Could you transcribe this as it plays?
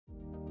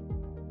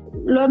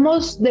lo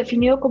hemos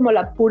definido como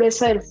la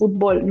pureza del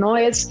fútbol, ¿no?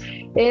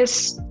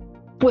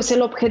 Pues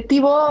el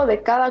objetivo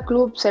de cada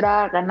club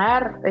será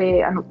ganar,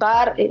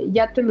 anotar,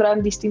 ya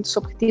tendrán distintos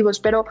objetivos,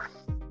 pero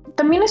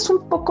también es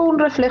un poco un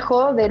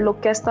reflejo de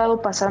lo que ha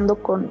estado pasando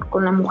con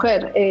la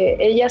mujer.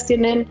 Ellas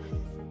tienen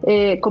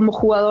como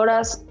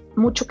jugadoras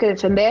mucho que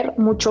defender,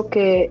 mucho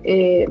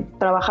que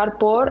trabajar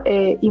por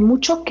y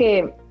mucho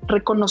que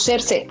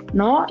reconocerse,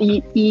 ¿no?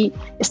 Y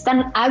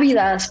están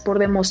ávidas por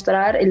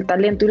demostrar el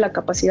talento y la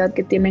capacidad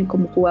que tienen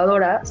como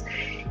jugadoras,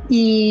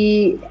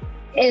 y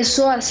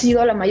eso ha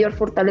sido la mayor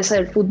fortaleza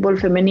del fútbol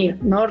femenil,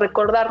 ¿no?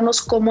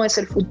 Recordarnos cómo es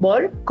el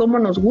fútbol, cómo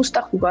nos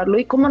gusta jugarlo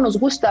y cómo nos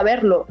gusta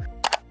verlo.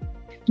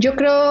 Yo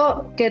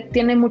creo que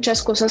tiene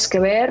muchas cosas que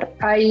ver.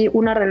 Hay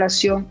una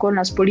relación con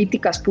las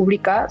políticas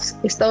públicas.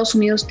 Estados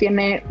Unidos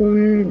tiene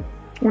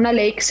una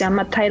ley que se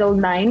llama Title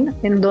IX,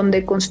 en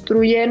donde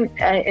construyen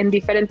en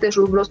diferentes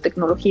rubros,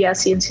 tecnología,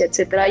 ciencia,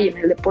 etcétera, y en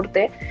el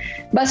deporte.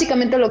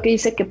 Básicamente lo que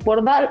dice que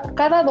por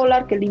cada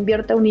dólar que le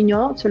invierte a un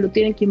niño, se lo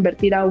tienen que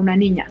invertir a una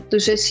niña.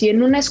 Entonces, si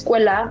en una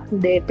escuela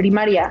de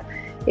primaria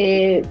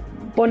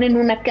ponen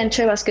una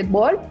cancha de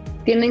básquetbol,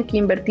 tienen que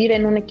invertir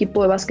en un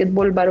equipo de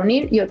básquetbol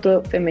varonil y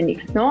otro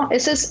femenil, ¿no?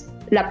 Esa es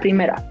la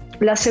primera.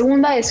 La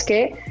segunda es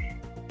que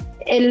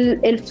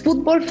el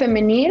fútbol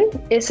femenil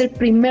es el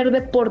primer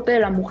deporte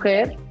de la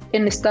mujer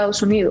en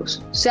Estados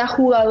Unidos. Se ha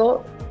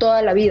jugado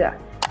toda la vida.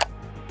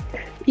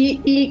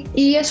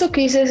 Y eso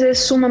que dices es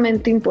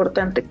sumamente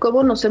importante,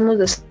 cómo nos hemos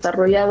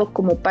desarrollado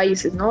como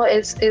países, ¿no?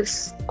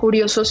 Es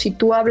curioso, si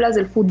tú hablas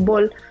del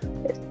fútbol,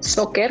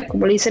 soccer,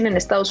 como le dicen en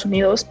Estados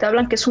Unidos, te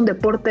hablan que es un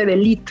deporte de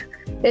élite.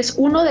 Es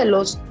uno de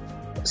los,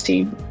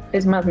 sí,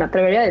 es más, me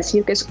atrevería a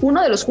decir que es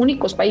uno de los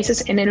únicos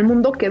países en el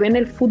mundo que ven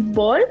el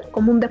fútbol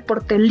como un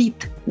deporte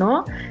elite,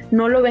 ¿no?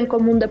 No lo ven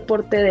como un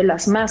deporte de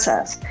las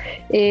masas.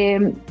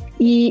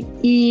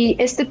 Y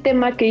este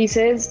tema que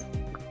dices,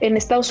 en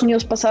Estados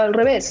Unidos pasaba al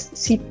revés.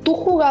 Si tú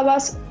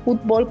jugabas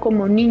fútbol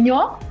como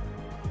niño,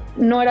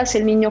 no eras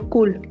el niño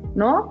cool,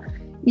 ¿no?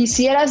 Y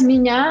si eras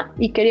niña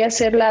y querías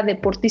ser la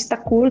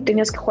deportista cool,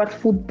 tenías que jugar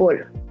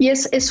fútbol. Y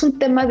es un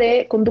tema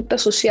de conducta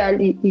social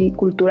y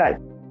cultural.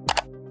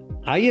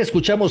 Ahí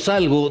escuchamos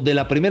algo de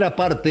la primera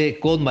parte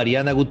con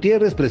Mariana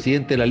Gutiérrez,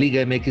 presidente de la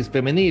Liga MX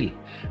Femenil.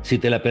 Si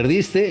te la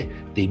perdiste,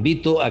 te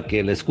invito a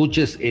que la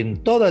escuches en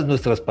todas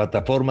nuestras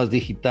plataformas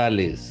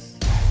digitales.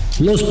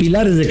 Los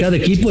pilares de cada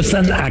equipo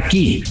están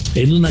aquí,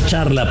 en una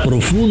charla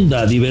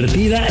profunda,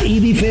 divertida y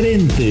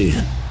diferente.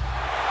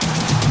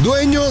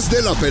 Dueños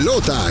de la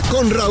pelota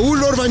con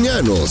Raúl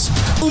Orbañanos,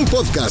 un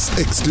podcast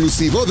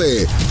exclusivo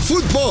de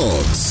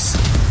Footbox.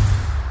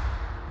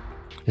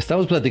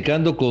 Estamos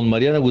platicando con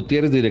Mariana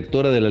Gutiérrez,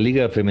 directora de la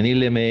Liga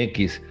Femenil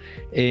MX.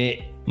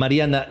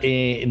 Mariana,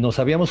 nos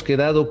habíamos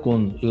quedado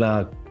con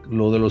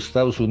lo de los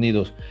Estados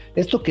Unidos.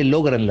 Esto que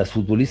logran las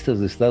futbolistas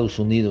de Estados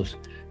Unidos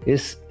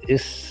es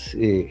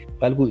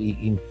algo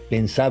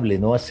impensable,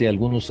 ¿no? Hace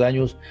algunos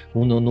años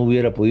uno no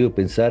hubiera podido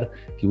pensar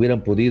que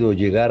hubieran podido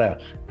llegar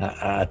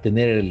a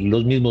tener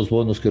los mismos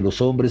bonos que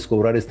los hombres,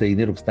 cobrar este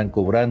dinero que están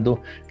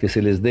cobrando, que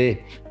se les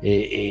dé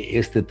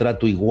este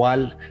trato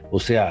igual. O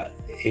sea,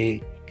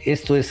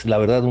 esto es la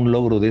verdad un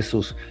logro de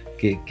esos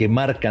que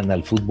marcan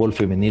al fútbol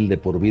femenil de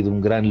por vida, un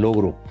gran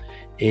logro.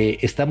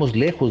 ¿Estamos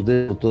lejos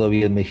de eso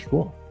todavía en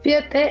México?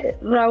 Fíjate,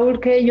 Raúl,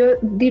 que yo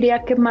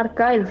diría que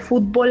marca el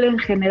fútbol en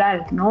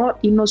general, ¿no?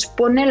 Y nos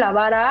pone la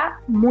vara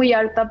muy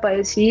alta para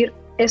decir,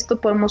 esto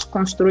podemos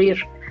construir.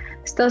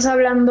 Estás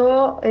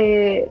hablando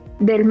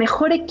del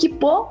mejor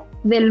equipo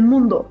del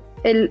mundo,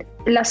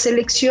 la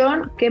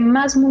selección que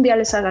más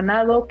mundiales ha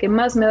ganado, que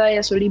más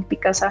medallas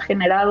olímpicas ha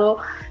generado,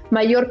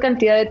 mayor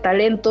cantidad de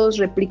talentos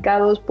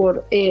replicados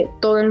por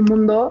todo el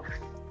mundo.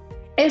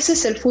 Ese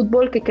es el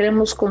fútbol que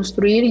queremos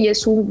construir y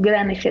es un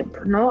gran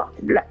ejemplo, ¿no?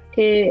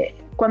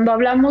 Cuando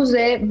hablamos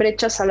de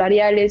brechas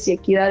salariales y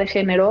equidad de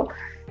género,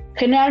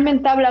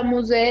 generalmente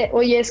hablamos de,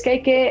 oye, es que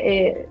hay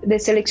que, de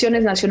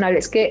selecciones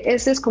nacionales, que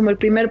ese es como el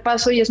primer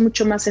paso y es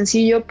mucho más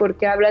sencillo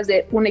porque hablas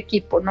de un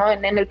equipo, ¿no?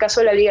 En el caso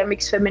de la Liga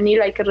MX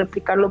Femenil hay que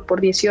replicarlo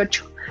por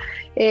 18.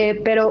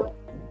 Pero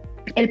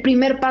el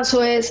primer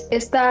paso es,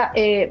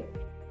 este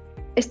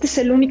es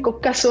el único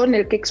caso en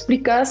el que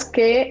explicas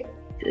que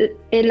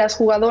las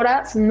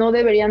jugadoras no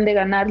deberían de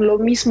ganar lo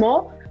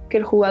mismo que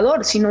el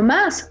jugador, sino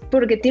más,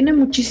 porque tiene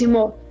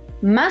muchísimo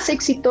más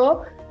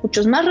éxito,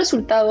 muchos más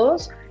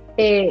resultados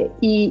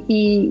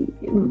y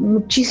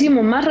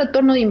muchísimo más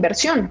retorno de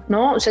inversión,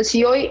 ¿no? O sea,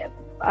 si hoy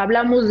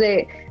hablamos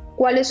de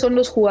cuáles son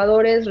los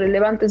jugadores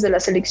relevantes de la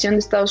selección de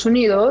Estados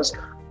Unidos,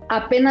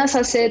 apenas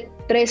hace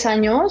 3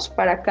 años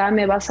para acá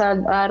me vas a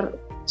dar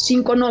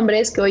 5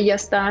 nombres que hoy ya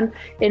están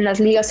en las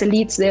ligas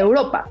elites de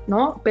Europa,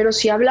 ¿no? Pero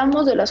si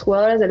hablamos de las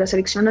jugadoras de la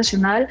selección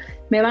nacional,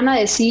 me van a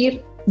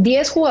decir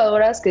 10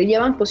 jugadoras que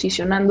llevan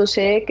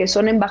posicionándose, que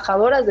son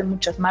embajadoras de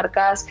muchas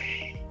marcas.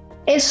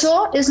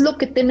 Eso es lo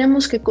que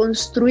tenemos que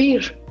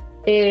construir.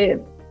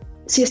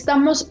 Sí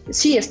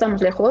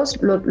estamos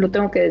lejos, lo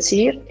tengo que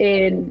decir,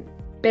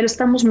 pero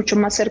estamos mucho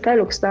más cerca de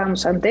lo que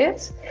estábamos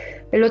antes.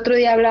 El otro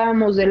día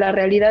hablábamos de la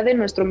realidad de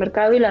nuestro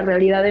mercado y la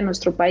realidad de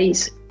nuestro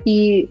país.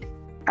 y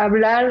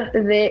hablar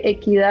de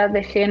equidad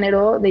de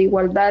género, de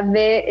igualdad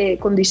de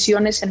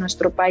condiciones en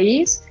nuestro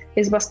país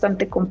es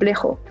bastante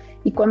complejo.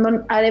 Y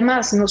cuando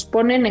además nos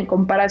ponen en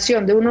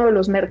comparación de uno de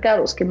los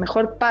mercados que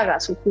mejor paga a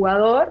su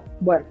jugador,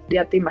 bueno,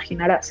 ya te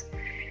imaginarás.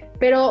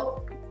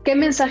 Pero, ¿qué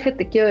mensaje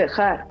te quiero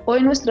dejar?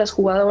 Hoy nuestras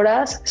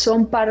jugadoras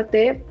son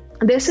parte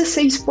de ese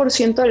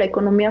 6% de la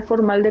economía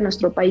formal de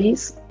nuestro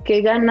país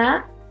que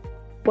gana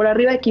por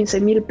arriba de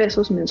 15,000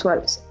 pesos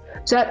mensuales.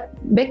 O sea,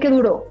 ve qué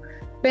duro,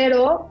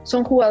 pero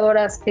son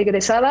jugadoras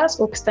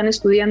egresadas o que están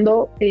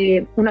estudiando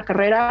una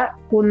carrera,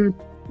 un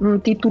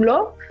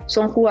título.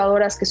 Son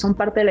jugadoras que son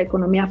parte de la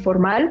economía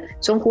formal,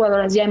 son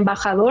jugadoras ya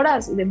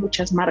embajadoras de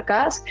muchas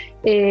marcas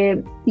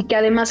y que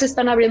además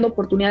están abriendo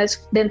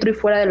oportunidades dentro y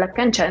fuera de la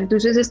cancha.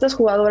 Entonces estas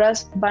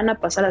jugadoras van a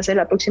pasar a ser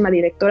la próxima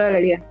directora de la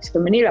Liga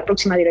Femenil, la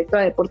próxima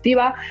directora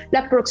deportiva,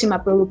 la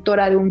próxima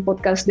productora de un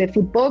podcast de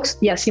Footbox,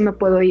 y así me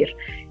puedo ir.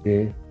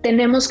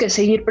 Tenemos que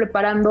seguir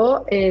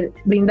preparando,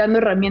 brindando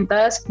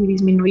herramientas y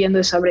disminuyendo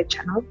esa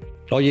brecha, ¿no?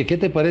 Oye, ¿qué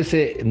te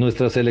parece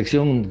nuestra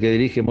selección que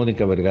dirige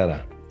Mónica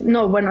Vergara?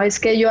 No, bueno, es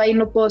que yo ahí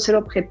no puedo ser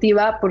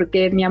objetiva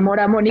porque mi amor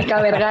a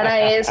Mónica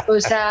Vergara es, o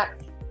sea,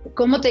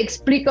 ¿cómo te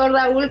explico,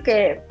 Raúl?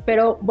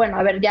 Pero bueno,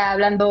 a ver, ya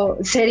hablando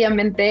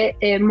seriamente,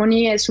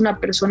 Moni es una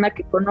persona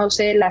que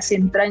conoce las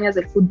entrañas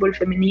del fútbol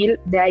femenil,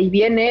 de ahí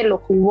viene, lo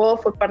jugó,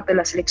 fue parte de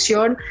la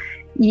selección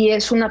y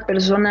es una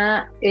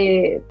persona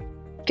que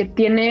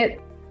tiene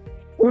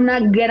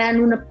una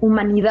gran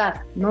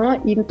humanidad,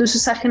 ¿no? Y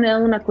entonces ha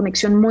generado una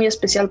conexión muy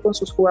especial con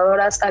sus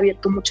jugadoras, ha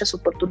abierto muchas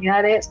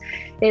oportunidades,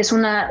 es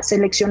una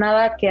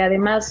seleccionada que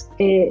además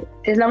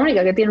es la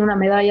única que tiene una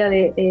medalla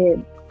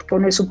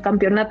con el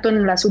subcampeonato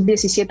en la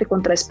sub-17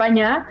 contra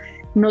España.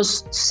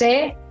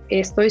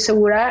 Estoy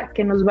segura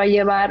que nos va a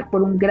llevar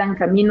por un gran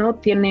camino,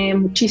 tiene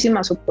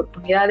muchísimas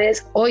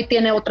oportunidades, hoy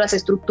tiene otras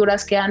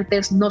estructuras que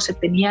antes no se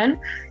tenían,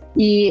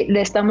 y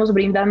le estamos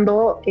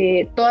brindando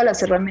todas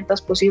las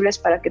herramientas posibles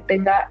para que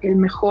tenga el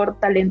mejor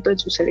talento en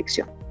su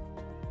selección.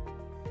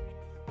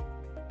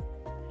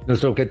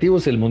 Nuestro objetivo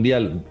es el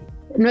Mundial.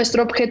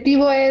 Nuestro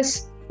objetivo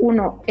es,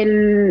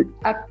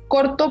 a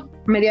corto,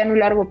 mediano y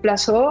largo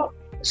plazo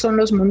son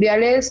los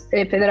mundiales.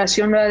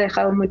 Federación lo ha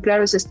dejado muy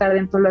claro, es estar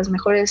dentro de las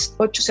mejores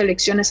 8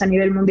 selecciones a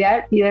nivel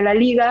mundial, y de la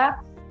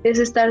liga es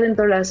estar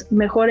dentro de las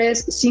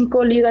mejores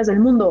 5 ligas del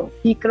mundo,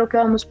 y creo que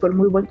vamos por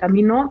muy buen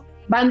camino.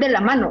 Van de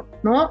la mano,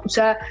 ¿no? O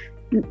sea,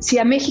 si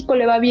a México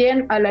le va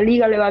bien, a la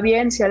liga le va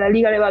bien, si a la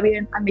liga le va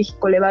bien, a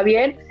México le va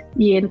bien,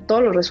 y en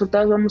todos los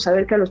resultados vamos a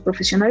ver que a los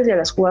profesionales y a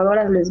las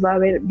jugadoras les va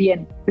a ir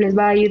bien.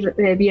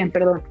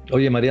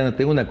 Oye, Mariana,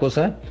 tengo una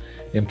cosa.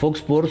 En Fox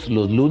Sports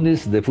los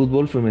lunes de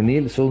fútbol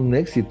femenil son un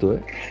éxito, ¿eh?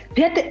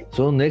 Fíjate.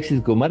 Son un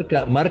éxito,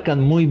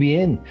 marcan muy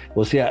bien.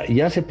 O sea,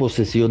 ya se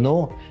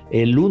posesionó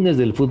el lunes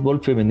del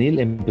fútbol femenil,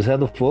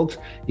 empezando Fox,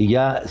 y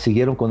ya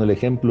siguieron con el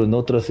ejemplo en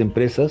otras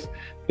empresas,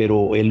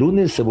 pero el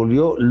lunes se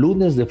volvió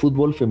lunes de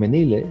fútbol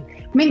femenil, ¿eh?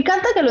 Me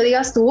encanta que lo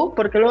digas tú,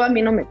 porque luego a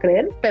mí no me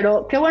creen,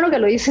 pero qué bueno que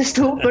lo dices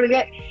tú,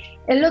 porque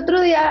el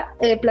otro día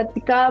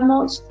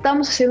estábamos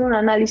haciendo un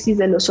análisis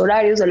de los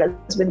horarios de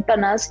las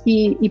ventanas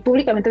y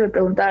públicamente me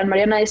preguntaban,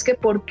 Mariana, es que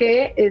 ¿por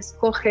qué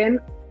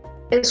escogen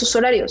esos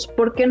horarios?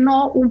 ¿Por qué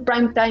no un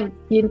prime time?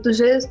 Y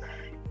entonces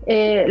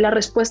la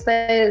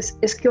respuesta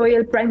es que hoy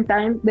el prime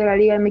time de la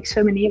Liga MX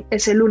Femenil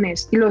es el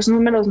lunes y los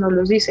números nos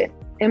los dicen.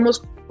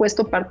 Hemos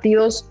puesto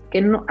partidos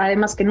que no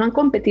han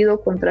competido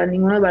contra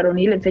ninguno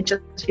varonil en fechas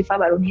FIFA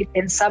varonil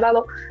en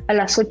sábado a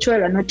las 8 de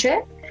la noche.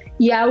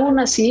 Y aún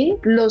así,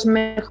 los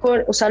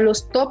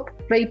top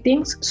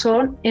ratings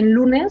son en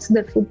lunes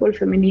del fútbol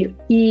femenil.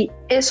 Y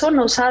eso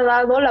nos ha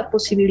dado la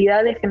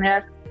posibilidad de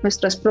generar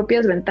nuestras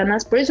propias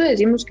ventanas. Por eso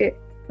decimos que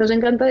nos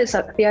encanta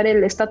desafiar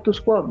el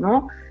status quo,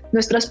 ¿no?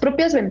 Nuestras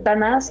propias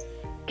ventanas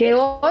que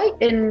hoy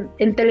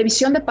en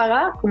televisión de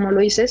paga, como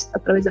lo dices a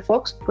través de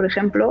Fox, por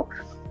ejemplo,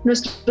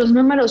 nuestros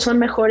números son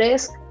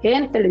mejores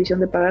en televisión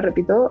de paga,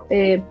 repito,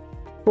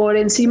 por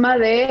encima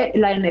de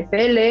la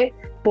NFL,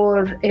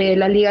 por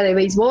la Liga de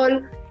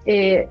Béisbol,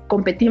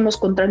 competimos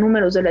contra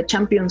números de la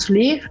Champions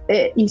League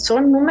y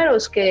son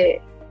números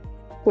que,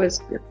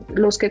 pues,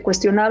 los que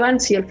cuestionaban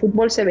si el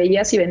fútbol se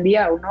veía, si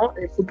vendía o no,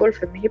 el fútbol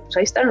femenino, pues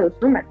ahí están los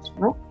números,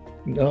 ¿no?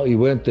 No, y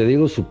bueno, te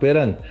digo,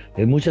 superan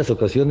en muchas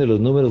ocasiones los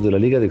números de la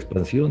Liga de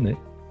Expansión, ¿eh?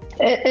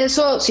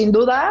 Eso sin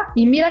duda,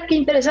 y mira qué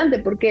interesante,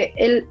 porque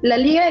la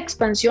Liga de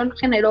Expansión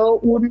generó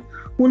un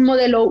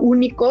modelo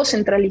único,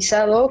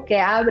 centralizado, que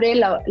abre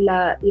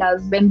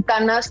las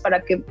ventanas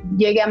para que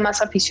llegue a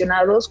más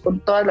aficionados con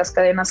todas las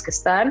cadenas que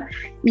están,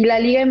 y la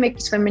Liga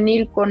MX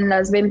Femenil, con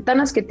las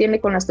ventanas que tiene,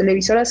 con las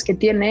televisoras que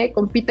tiene,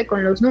 compite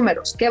con los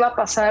números. ¿Qué va a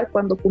pasar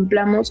cuando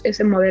cumplamos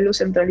ese modelo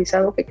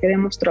centralizado que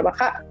queremos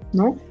trabajar,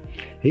 ¿no?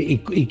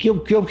 ¿Y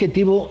qué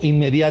objetivo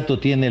inmediato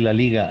tiene la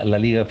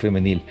Liga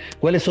Femenil?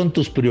 ¿Cuáles son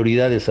tus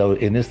prioridades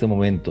en este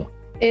momento?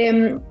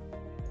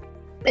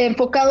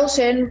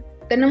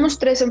 Tenemos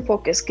 3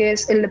 enfoques, que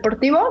es el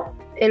deportivo,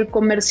 el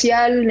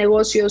comercial,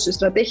 negocios,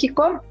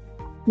 estratégico,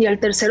 y el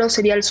tercero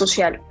sería el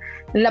social.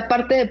 En la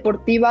parte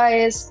deportiva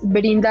es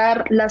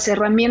brindar las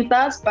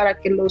herramientas para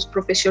que los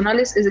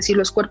profesionales, es decir,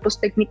 los cuerpos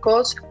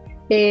técnicos,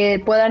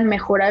 puedan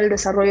mejorar el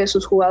desarrollo de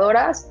sus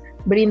jugadoras,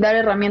 brindar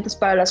herramientas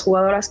para las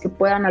jugadoras que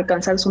puedan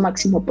alcanzar su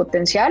máximo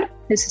potencial,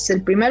 ese es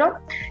el primero,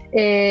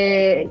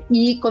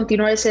 y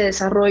continuar ese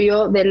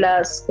desarrollo de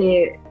las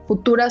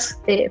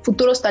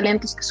futuros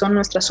talentos que son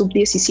nuestra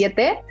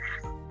sub-17.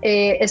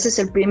 Ese es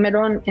el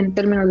primero en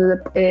términos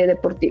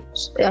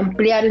deportivos,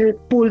 ampliar el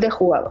pool de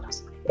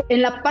jugadoras.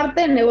 En la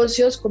parte de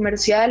negocios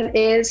comercial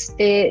es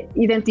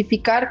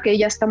identificar, que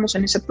ya estamos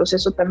en ese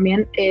proceso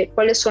también,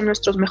 cuáles son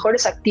nuestros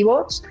mejores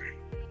activos,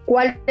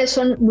 cuáles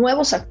son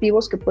nuevos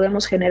activos que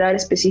podemos generar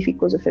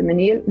específicos de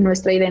femenil,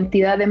 nuestra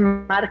identidad de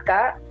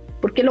marca,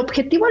 porque el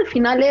objetivo al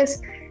final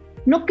es,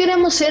 no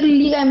queremos ser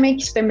Liga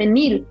MX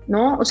femenil,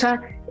 ¿no? O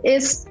sea,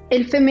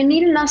 el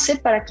femenil nace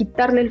para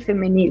quitarle el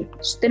femenil.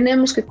 Pues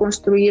tenemos que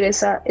construir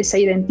esa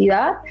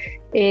identidad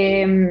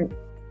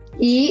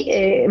y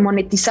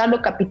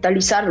monetizarlo,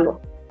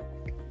 capitalizarlo.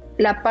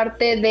 La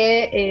parte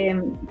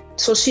de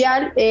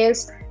social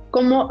es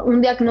como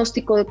un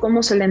diagnóstico de cómo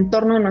es el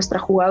entorno de nuestra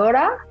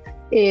jugadora,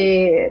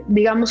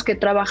 digamos que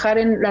trabajar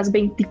en las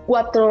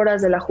 24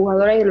 horas de la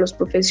jugadora y de los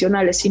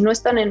profesionales. Si no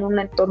están en un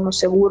entorno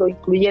seguro,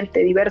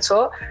 incluyente,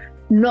 diverso,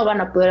 no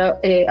van a poder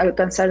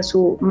alcanzar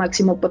su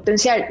máximo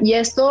potencial. Y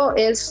esto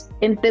es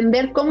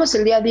entender cómo es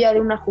el día a día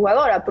de una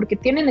jugadora, porque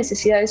tienen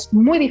necesidades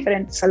muy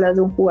diferentes a las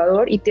de un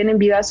jugador y tienen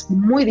vidas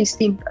muy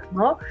distintas,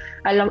 ¿no?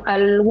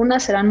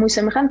 Algunas serán muy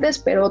semejantes,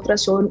 pero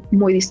otras son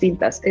muy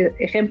distintas.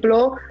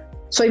 Ejemplo,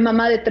 soy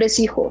mamá de 3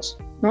 hijos,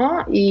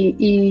 ¿no?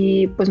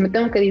 Y pues me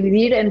tengo que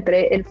dividir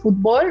entre el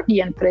fútbol y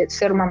entre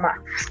ser mamá.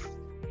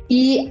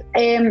 Y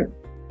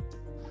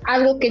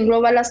algo que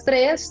engloba las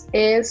 3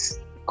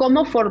 es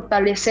cómo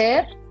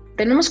fortalecer.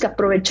 Tenemos que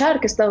aprovechar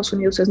que Estados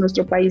Unidos es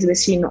nuestro país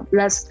vecino,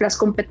 las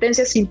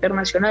competencias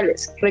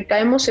internacionales.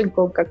 Recaemos en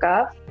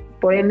CONCACAF,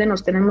 por ende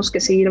nos tenemos que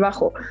seguir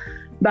bajo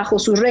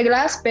sus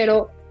reglas,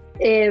 pero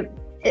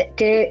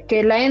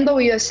que la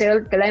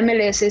NWSL, que la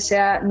MLS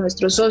sea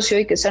nuestro socio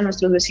y que sean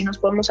nuestros vecinos,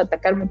 podemos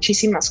atacar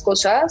muchísimas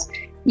cosas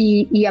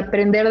y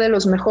aprender de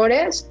los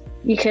mejores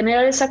y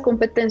generar esa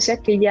competencia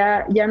que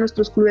ya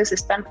nuestros clubes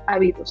están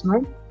ávidos,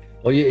 ¿no?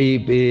 Oye,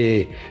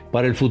 y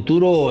para el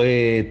futuro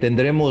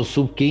tendremos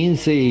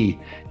sub-15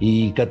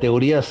 y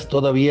categorías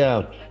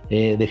todavía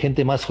de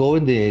gente más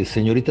joven, de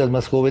señoritas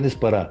más jóvenes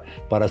para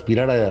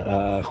aspirar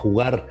a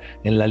jugar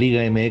en la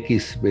Liga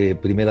MX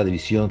Primera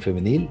División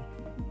Femenil.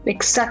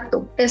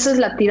 Exacto, esa es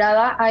la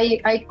tirada.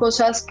 Hay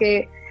cosas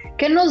que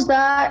nos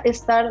da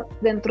estar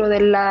dentro de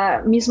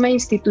la misma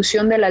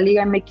institución de la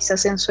Liga MX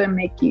Ascenso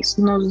MX.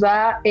 Nos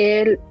da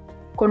el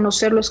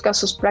conocer los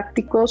casos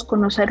prácticos,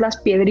 conocer las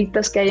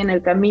piedritas que hay en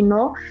el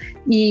camino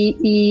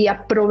y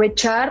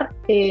aprovechar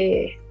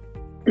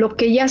lo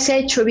que ya se ha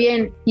hecho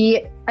bien.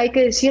 Y hay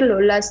que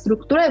decirlo, la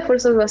estructura de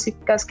fuerzas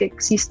básicas que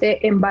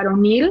existe en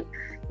varonil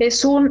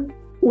es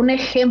un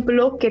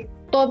ejemplo que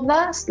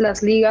todas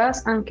las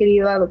ligas han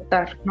querido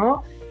adoptar,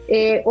 ¿no?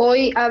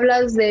 Hoy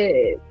hablas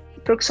de,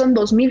 creo que son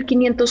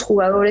 2.500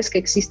 jugadores que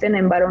existen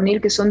en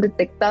varonil, que son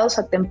detectados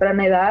a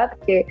temprana edad,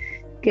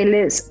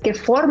 que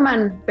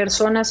forman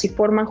personas y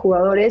forman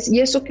jugadores, y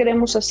eso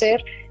queremos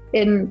hacer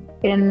en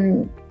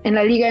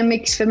la Liga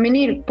MX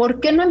femenil. ¿Por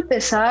qué no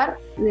empezar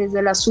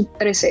desde la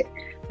sub-13?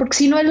 Porque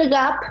si no, el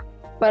gap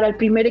para el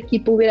primer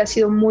equipo hubiera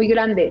sido muy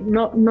grande.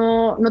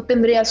 No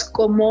tendrías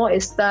cómo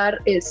estar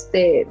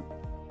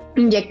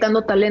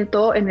inyectando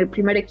talento en el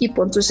primer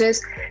equipo.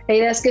 Entonces, la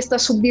idea es que esta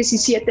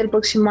sub-17 el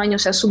próximo año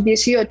sea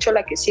sub-18,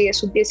 la que sigue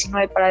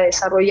sub-19, para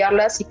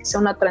desarrollarlas y que sea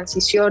una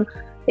transición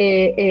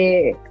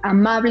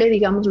amable,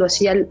 digámoslo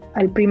así,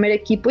 al primer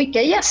equipo, y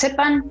que ellas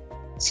sepan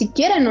si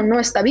quieren o no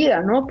esta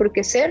vida, ¿no?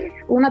 Porque ser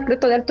un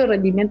atleta de alto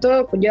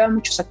rendimiento conlleva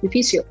mucho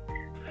sacrificio.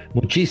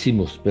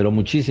 Muchísimos, pero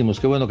muchísimos.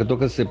 Qué bueno que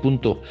tocas ese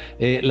punto.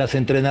 Las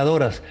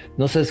entrenadoras,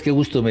 no sabes qué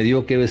gusto me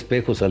dio que Eva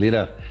Espejo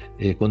saliera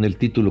con el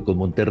título con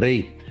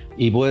Monterrey.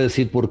 Y voy a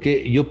decir por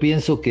qué. Yo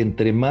pienso que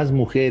entre más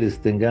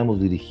mujeres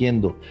tengamos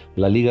dirigiendo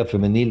la Liga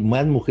Femenil,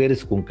 más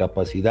mujeres con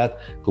capacidad,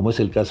 como es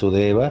el caso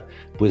de Eva,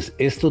 pues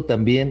esto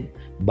también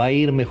va a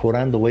ir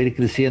mejorando, va a ir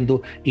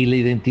creciendo, y la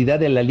identidad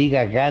de la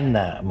liga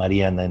gana,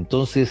 Mariana.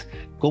 Entonces,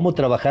 ¿cómo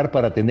trabajar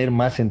para tener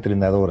más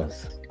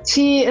entrenadoras?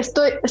 Sí,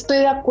 estoy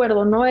de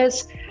acuerdo, ¿no?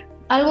 Es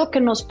algo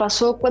que nos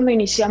pasó cuando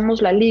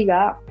iniciamos la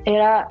liga,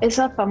 era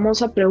esa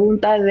famosa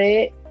pregunta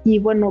de, y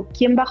bueno,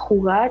 ¿quién va a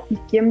jugar y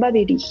quién va a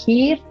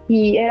dirigir?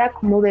 Y era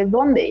como, ¿de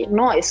dónde?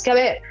 No, es que a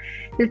ver,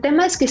 el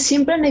tema es que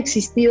siempre han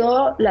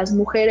existido las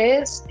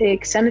mujeres que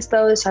se han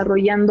estado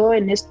desarrollando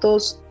en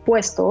estos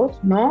puestos,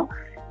 ¿no?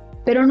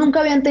 Pero nunca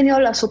habían tenido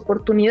las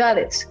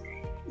oportunidades.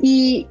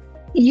 Y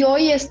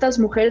hoy estas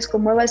mujeres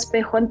como Eva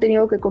Espejo han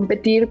tenido que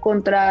competir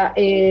contra,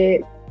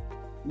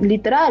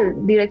 literal,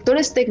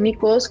 directores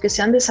técnicos que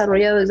se han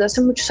desarrollado desde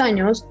hace muchos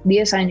años,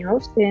 10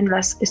 años, en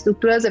las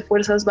estructuras de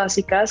fuerzas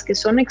básicas, que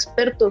son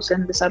expertos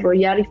en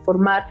desarrollar y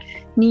formar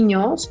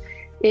niños.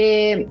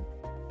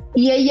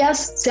 y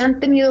ellas se han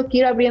tenido que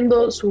ir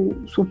abriendo su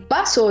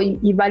paso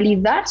y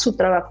validar su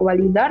trabajo,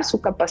 validar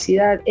su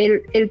capacidad.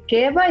 El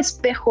que Eva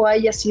Espejo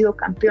haya sido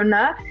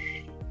campeona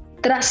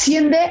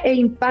trasciende e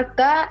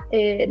impacta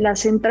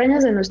las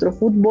entrañas de nuestro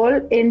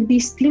fútbol en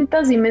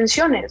distintas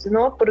dimensiones,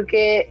 ¿no?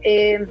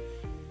 Porque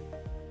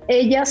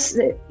ella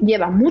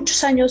lleva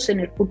muchos años en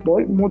el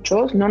fútbol,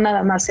 muchos, no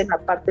nada más en la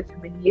parte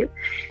femenil,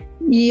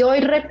 y hoy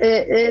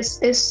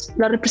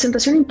la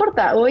representación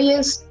importa. Hoy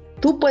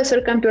tú puedes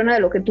ser campeona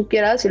de lo que tú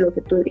quieras y lo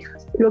que tú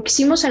elijas. Lo que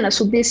hicimos en la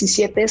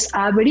sub-17 es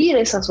abrir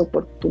esas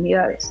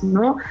oportunidades,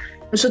 ¿no?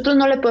 Nosotros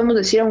no le podemos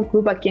decir a un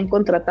club a quién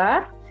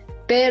contratar,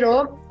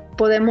 pero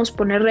podemos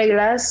poner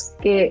reglas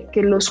que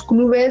los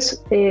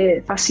clubes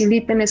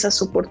faciliten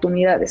esas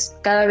oportunidades.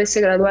 Cada vez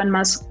se gradúan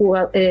más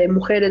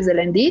mujeres de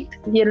la ENDIT,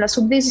 y en la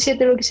sub-17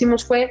 lo que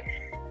hicimos fue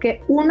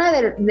que una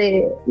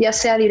ya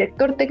sea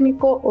director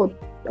técnico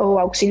o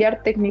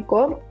auxiliar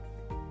técnico,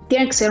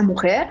 tiene que ser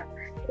mujer,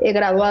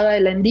 graduada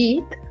de la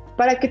ENDIT,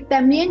 para que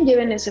también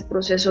lleven ese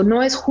proceso.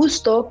 No es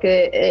justo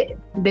que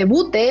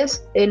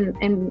debutes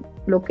en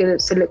lo que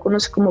se le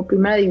conoce como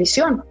primera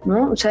división,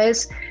 ¿no? O sea,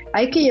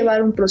 hay que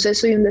llevar un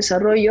proceso y un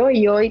desarrollo,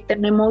 y hoy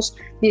tenemos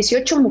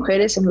 18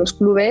 mujeres en los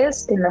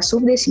clubes, en la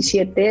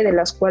sub-17, de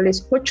las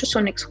cuales 8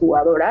 son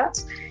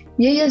exjugadoras,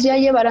 y ellas ya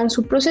llevarán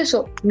su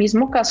proceso.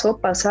 Mismo caso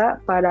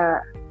pasa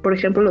para, por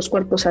ejemplo, los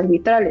cuerpos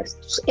arbitrales.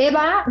 Entonces,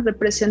 Eva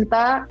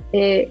representa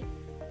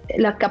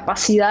la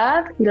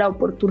capacidad y la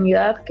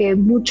oportunidad que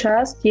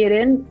muchas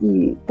quieren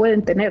y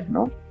pueden tener,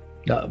 ¿no?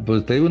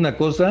 Pues te digo una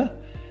cosa,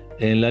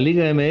 en la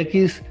Liga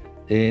MX,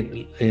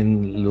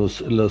 en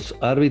los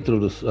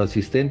árbitros, los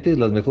asistentes,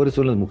 las mejores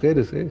son las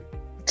mujeres, ¿eh?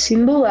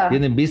 Sin duda.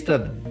 Tienen vista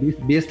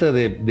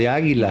de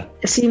águila.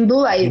 Sin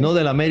duda. Y no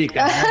del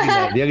América,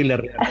 de águila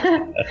real.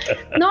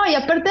 No, y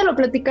aparte lo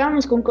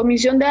platicábamos con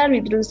comisión de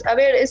árbitros. A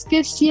ver, es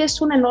que sí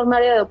es una enorme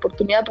área de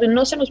oportunidad, porque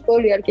no se nos puede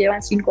olvidar que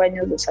llevan 5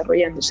 años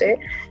desarrollándose,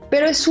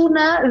 pero es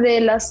una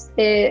de las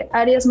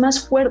áreas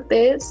más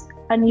fuertes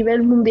a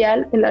nivel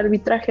mundial, el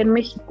arbitraje en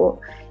México.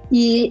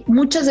 Y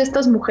muchas de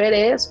estas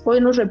mujeres hoy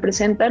nos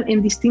representan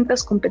en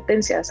distintas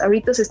competencias.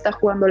 Ahorita se está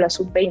jugando la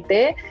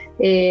sub-20,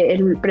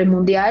 el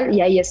premundial, y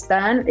ahí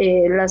están.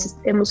 Las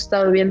hemos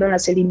estado viendo en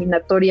las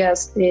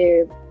eliminatorias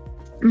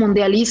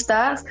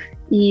mundialistas,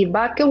 y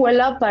va que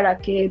vuela para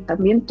que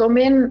también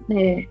tomen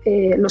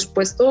los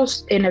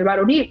puestos en el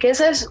varonil, que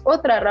esa es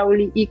otra,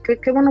 Raúl, y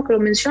qué bueno que lo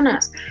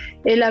mencionas.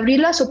 El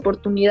abrir las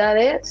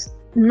oportunidades.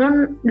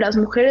 Las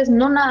mujeres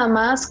no nada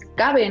más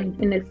caben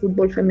en el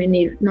fútbol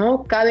femenil,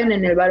 ¿no? Caben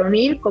en el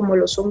varonil como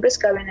los hombres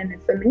caben en el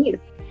femenil.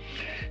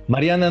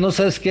 Mariana, no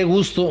sabes qué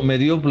gusto me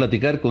dio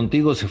platicar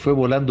contigo, se fue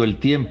volando el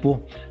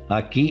tiempo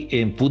aquí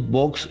en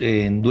Footbox,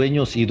 en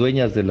Dueños y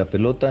Dueñas de la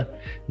Pelota.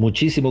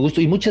 Muchísimo gusto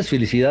y muchas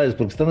felicidades,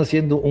 porque están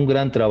haciendo un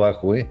gran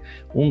trabajo,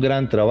 un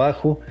gran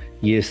trabajo,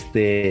 y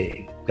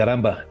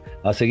caramba,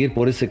 a seguir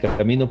por ese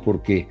camino,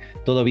 porque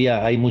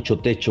todavía hay mucho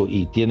techo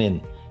y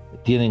tienen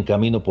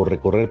camino por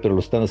recorrer, pero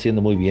lo están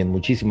haciendo muy bien.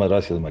 Muchísimas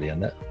gracias,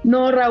 Mariana.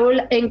 No,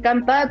 Raúl,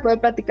 encantada de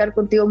poder platicar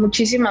contigo.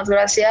 Muchísimas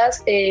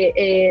gracias.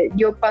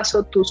 Yo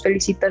paso tus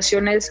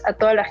felicitaciones a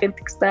toda la gente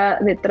que está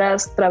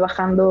detrás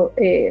trabajando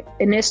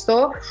en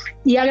esto,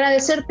 y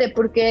agradecerte,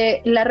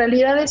 porque la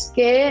realidad es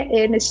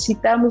que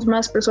necesitamos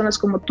más personas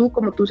como tú,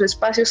 como tus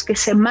espacios, que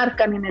se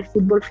marcan en el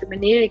fútbol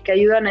femenil y que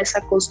ayudan a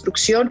esa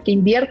construcción, que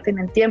invierten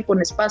en tiempo,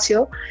 en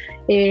espacio,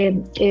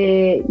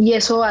 y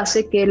eso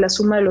hace que la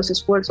suma de los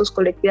esfuerzos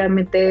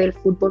colectivamente del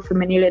fútbol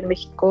femenil en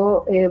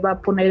México va a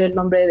poner el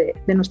nombre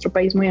de nuestro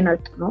país muy en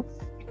alto, ¿no?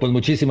 Pues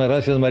muchísimas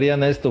gracias,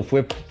 Mariana. Esto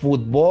fue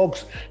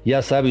Footbox.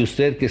 Ya sabe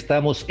usted que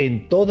estamos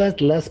en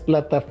todas las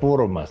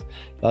plataformas.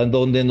 A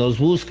donde nos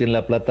busquen,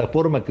 la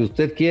plataforma que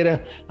usted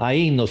quiera,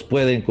 ahí nos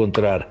puede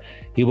encontrar.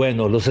 Y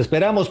bueno, los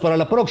esperamos para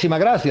la próxima.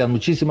 Gracias,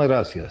 muchísimas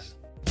gracias.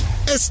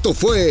 Esto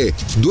fue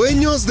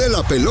Dueños de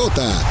la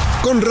Pelota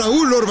con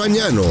Raúl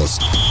Orbañanos,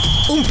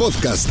 un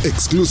podcast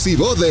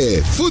exclusivo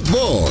de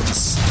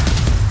Footbox.